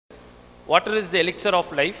water is the elixir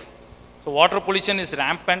of life. So water pollution is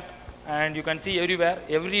rampant, and you can see everywhere.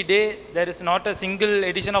 Every day there is not a single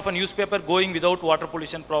edition of a newspaper going without water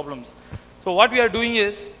pollution problems. So what we are doing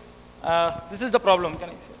is, this is the problem. Can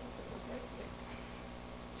I see?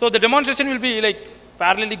 So the demonstration will be like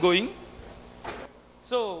parallelly going.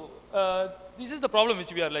 So this is the problem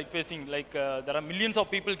which we are like facing. Like there are millions of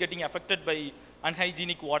people getting affected by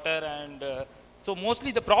unhygienic water, and so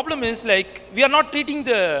mostly the problem is like we are not treating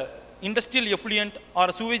the industrial effluent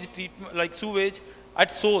or sewage treatment, like sewage at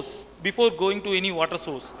source before going to any water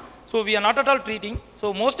source. So we are not at all treating.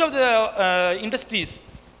 So most of the industries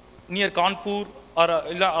near Kanpur or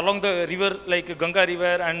along the river like Ganga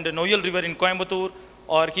River and Noyal River in Coimbatore,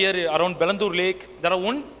 or here around Bengaluru Lake, there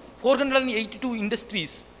are 482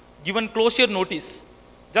 industries given closure notice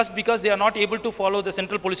just because they are not able to follow the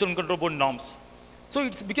Central Pollution Control Board norms. So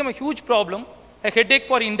it's become a huge problem, a headache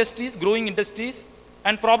for industries, growing industries,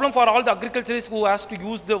 and problem for all the agriculturists who has to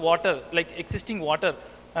use the water, like existing water,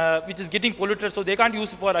 which is getting polluted, so they can't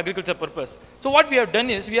use it for agriculture purpose. So what we have done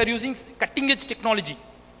is we are using cutting edge technology,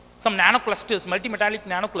 some nanoclusters, multi-metallic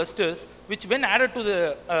nanoclusters, which when added to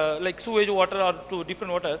the like sewage water or to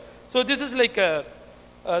different water. So this is like a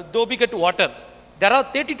Dhobi Ghat water. There are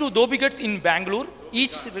 32 Dhobi Ghats in Bengaluru,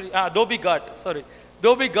 each, Dhobi Ghat, sorry,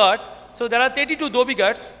 Dhobi Ghat. So there are 32 Dhobi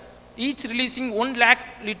Ghats, each releasing 1 lakh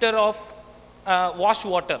liter of wash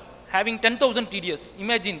water, having 10,000 TDS.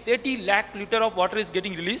 Imagine 30 lakh liter of water is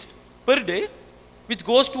getting released per day, which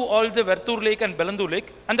goes to all the Vertur Lake and Bengaluru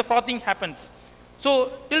Lake, and the frothing happens.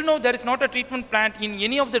 So till now there is not a treatment plant in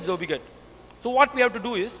any of the Dhobi Ghat. So what we have to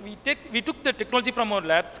do is we took the technology from our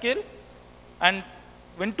lab scale and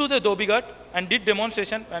went to the Dhobi Ghat and did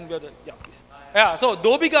demonstration, and we are there. Yeah, please. Yeah, so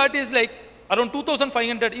Dhobi Ghat is like around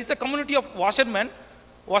 2,500. It's a community of washermen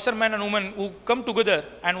and women who come together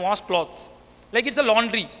and wash clothes. Like it's a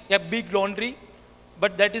laundry, a big laundry,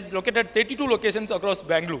 but that is located at 32 locations across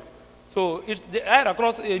Bengaluru. So it's there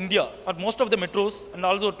across India, at most of the metros and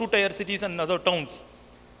also 2-tier cities and other towns.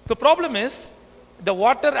 The problem is, the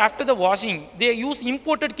water after the washing, they use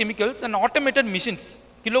imported chemicals and automated machines,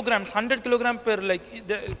 kilograms, 100 kilograms per, like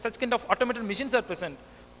such kind of automated machines are present.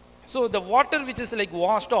 So the water which is like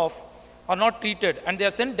washed off are not treated, and they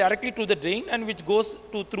are sent directly to the drain, and which goes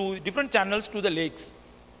through different channels to the lakes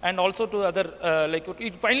and also to other, like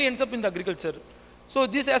it finally ends up in the agriculture. So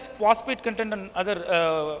this has phosphate content and other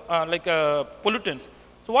pollutants.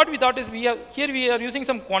 So what we thought is we are using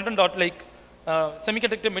some quantum dot like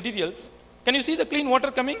semiconductor materials. Can you see the clean water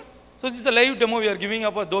coming? So this is a live demo we are giving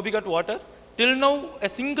of a Dhobi Ghat water. Till now, a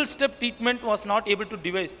single step treatment was not able to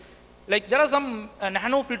devise. Like there are some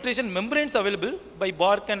nano filtration membranes available by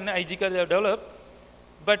Bark and IGCA they have developed,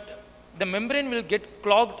 but the membrane will get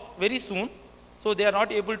clogged very soon, so they are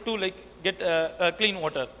not able to like get clean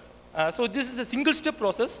water. So this is a single step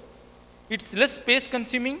process. It's less space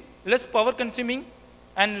consuming, less power consuming,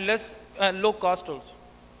 and less low cost also.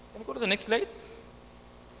 Can you go to the next slide?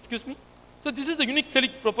 Excuse me. So this is the unique selling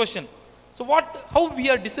proportion. So how we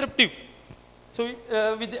are disruptive. So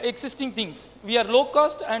with the existing things, we are low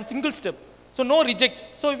cost and single step. So no reject.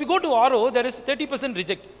 So if you go to RO, there is 30%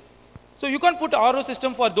 reject. So you can't put RO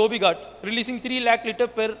system for Dhobi Ghat, releasing 3 lakh liter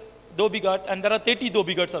per Dhobi Ghat, and there are 30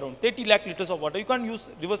 Dhobi Ghats around, 30 lakh liters of water. You can't use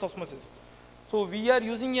reverse osmosis. So we are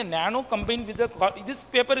using a nano combined with this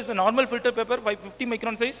paper is a normal filter paper by 50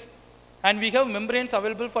 micron size, and we have membranes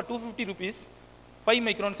available for 250 rupees, 5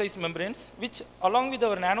 micron size membranes, which along with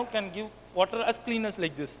our nano can give water as clean as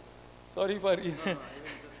like this. Sorry for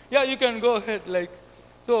yeah, you can go ahead. Like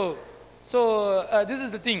so this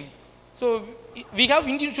is the thing. So we have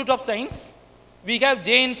Indian Institute of Science, we have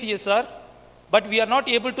JNCSR, but we are not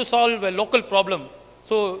able to solve a local problem.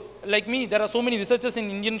 So like me, there are so many researchers in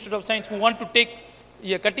Indian Institute of Science who want to take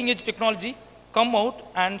a cutting edge technology, come out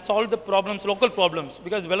and solve the problems, local problems,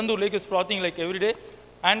 because Bengaluru Lake is frothing like every day.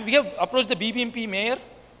 And we have approached the BBMP mayor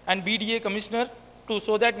and BDA commissioner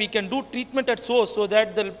so that we can do treatment at source so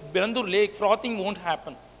that the Bengaluru Lake frothing won't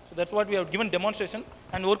happen. So that's what we have given demonstration,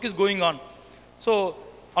 and work is going on. So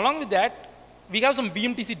along with that, we have some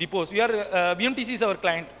BMTC depots. BMTC is our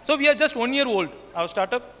client. So we are just 1 year old, our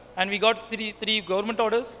startup, and we got three government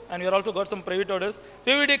orders, and we also got some private orders.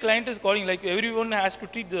 So every day client is calling, like everyone has to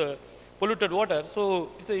treat the polluted water.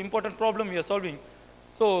 So it's an important problem we are solving.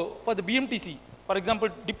 So for the BMTC, for example,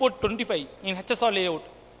 Depot 25 in HSR layout,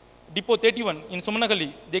 Depot 31 in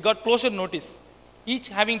Sumanahalli, they got closure notice, each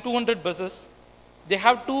having 200 buses. They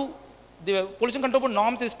have to, the pollution control board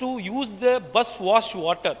norms is to use the bus wash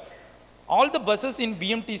water. All the buses in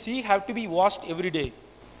BMTC have to be washed every day.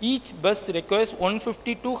 Each bus requires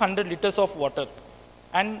 150 to 100 liters of water.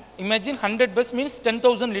 And imagine 100 bus means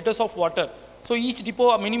 10,000 liters of water. So each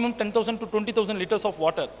depot, a minimum 10,000 to 20,000 liters of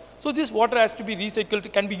water. So this water has to be recycled,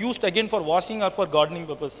 it can be used again for washing or for gardening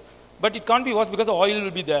purpose. But it can't be washed because the oil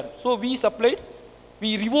will be there. So we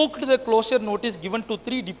revoked the closure notice given to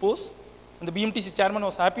 3 depots. And the BMTC chairman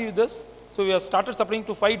was happy with this. So we have started supplying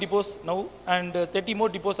to 5 depots now, and 30 more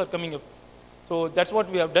depots are coming up. So that's what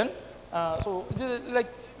we have done.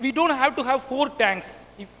 We don't have to have 4 tanks.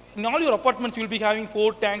 If in all your apartments, you will be having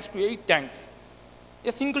 4 tanks to 8 tanks.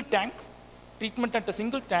 A single tank, treatment at a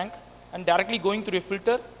single tank, and directly going through a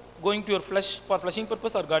filter, going to your flush for flushing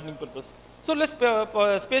purpose or gardening purpose. So less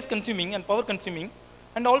space consuming and power consuming.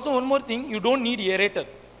 And also one more thing, you don't need aerator.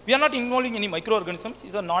 We are not involving any microorganisms.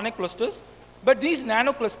 These are nanoclusters. But these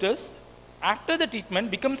nanoclusters, after the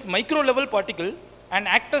treatment, becomes micro-level particle and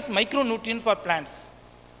act as micronutrient for plants.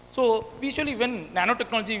 So usually when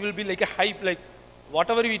nanotechnology will be like a hype, like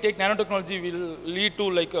whatever we take nanotechnology will lead to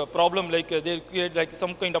like a problem, like they'll create like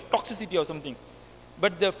some kind of toxicity or something.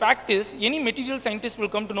 But the fact is, any material scientist will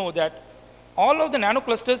come to know that all of the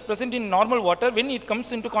nanoclusters present in normal water, when it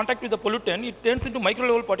comes into contact with the pollutant, it turns into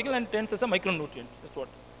micro-level particle and turns as a micronutrient. That's what.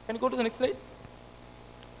 Can you go to the next slide?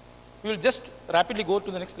 We will just rapidly go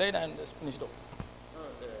to the next slide and just finish it off.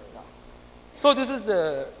 So this is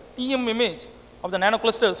the TM image of the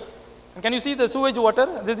nanoclusters. And can you see the sewage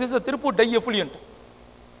water? This is the Tirupur dye effluent.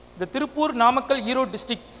 The Tirupur, Namakkal, Erode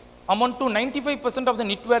districts amount to 95% of the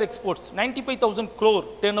knitwear exports, 95,000 crore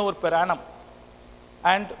turnover per annum.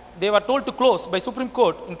 And they were told to close by Supreme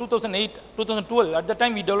Court in 2008, 2012. At the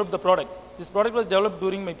time, we developed the product. This product was developed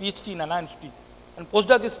during my PhD in Nanotechnology. And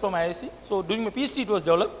postdoc is from IIC. So during my PhD, it was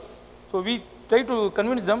developed. So we tried to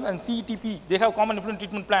convince them, and CETP, they have common effluent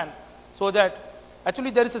treatment plan. So that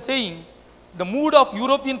actually there is a saying, the mood of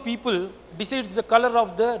European people decides the color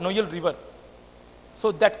of the Noel River.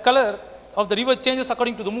 So that color of the river changes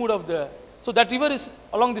according to the mood of the, so that river is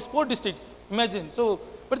along these 4 districts, imagine. So,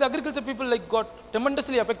 but the agriculture people like got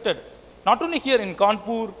tremendously affected. Not only here in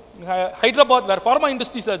Kanpur, in Hyderabad, where pharma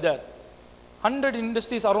industries are there. 100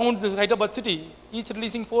 industries around this Hyderabad city, each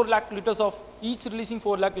releasing 4 lakh liters of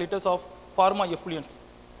pharma effluents.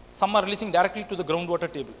 Some are releasing directly to the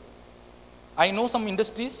groundwater table. I know some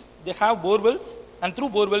industries, they have borewells, and through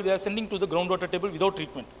borewells, they are sending to the groundwater table without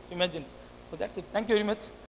treatment. Imagine. So that's it. Thank you very much.